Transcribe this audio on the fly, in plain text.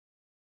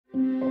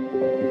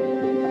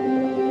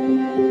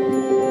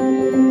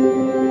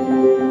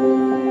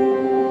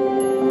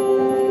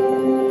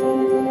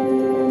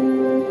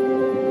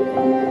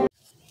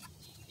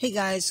Hey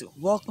guys,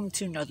 welcome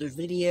to another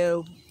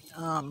video.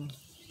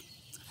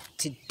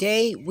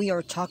 Today we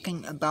are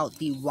talking about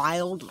the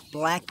wild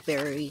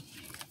blackberry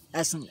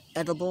as an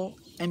edible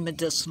and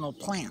medicinal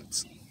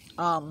plant.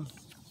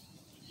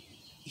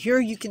 Here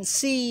you can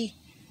see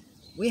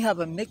we have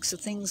a mix of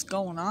things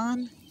going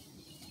on.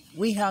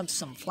 We have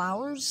some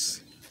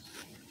flowers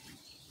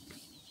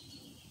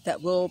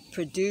that will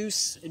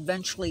produce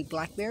eventually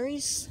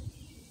blackberries.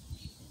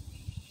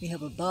 We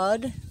have a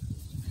bud,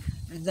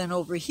 and then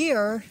over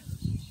here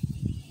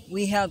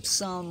we have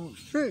some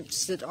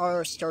fruits that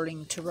are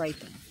starting to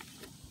ripen.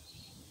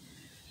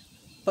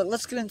 But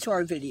let's get into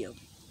our video.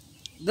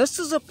 This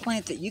is a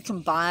plant that you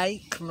can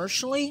buy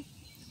commercially,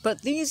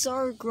 but these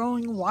are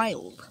growing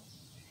wild.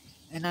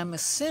 And I'm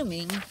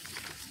assuming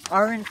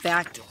are in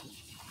fact,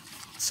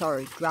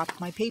 dropped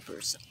my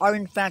papers, are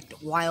in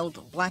fact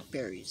wild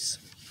blackberries.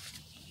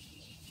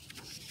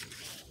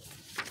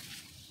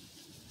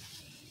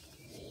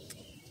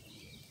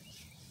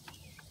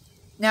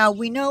 Now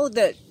we know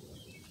that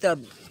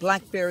the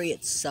blackberry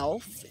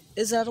itself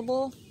is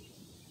edible.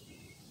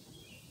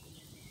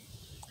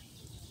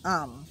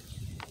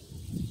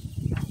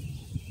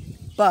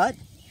 But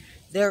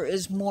there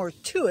is more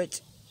to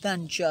it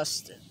than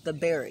just the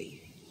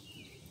berry.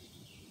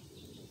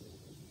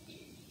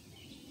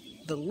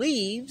 The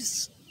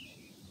leaves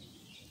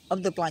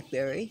of the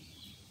blackberry,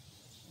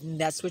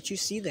 and that's what you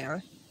see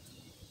there,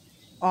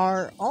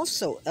 are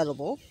also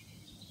edible,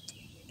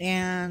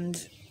 and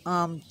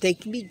they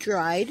can be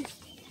dried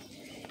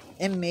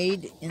and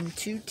made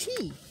into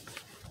tea.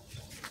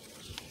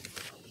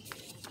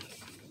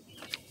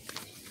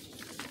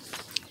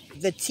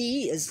 The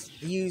tea is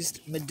used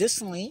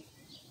medicinally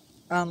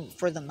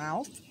for the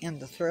mouth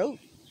and the throat.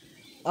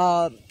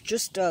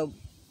 Just a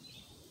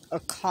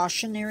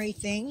cautionary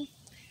thing.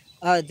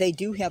 They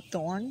do have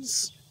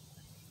thorns.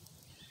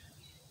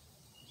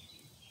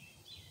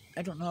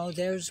 I don't know,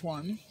 there's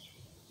one.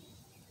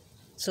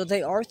 So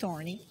they are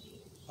thorny.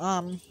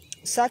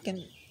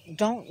 Second,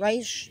 don't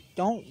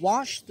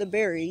wash the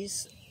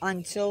berries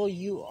until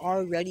you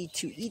are ready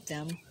to eat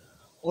them,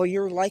 or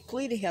you're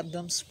likely to have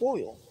them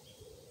spoil.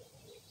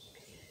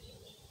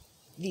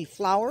 The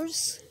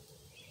flowers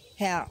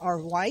are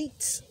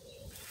white,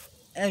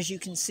 as you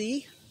can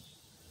see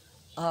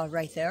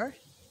right there,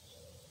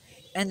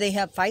 and they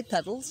have 5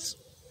 petals.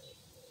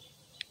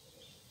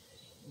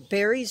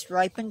 Berries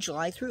ripen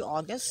July through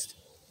August,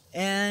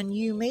 and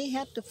you may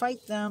have to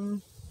fight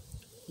them.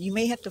 You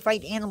may have to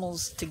fight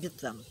animals to get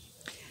them.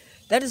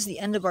 That is the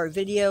end of our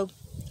video.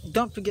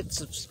 Don't forget to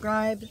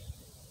subscribe,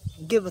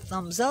 give a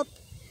thumbs up.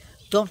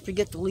 Don't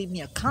forget to leave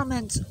me a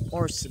comment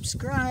or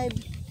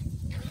subscribe.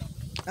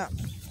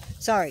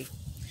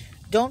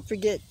 Don't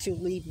forget to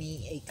leave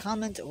me a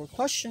comment or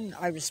question.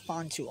 I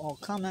respond to all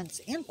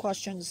comments and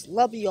questions.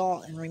 Love you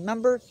all, and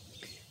remember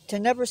to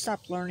never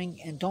stop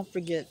learning, and don't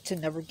forget to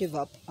never give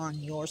up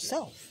on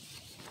yourself.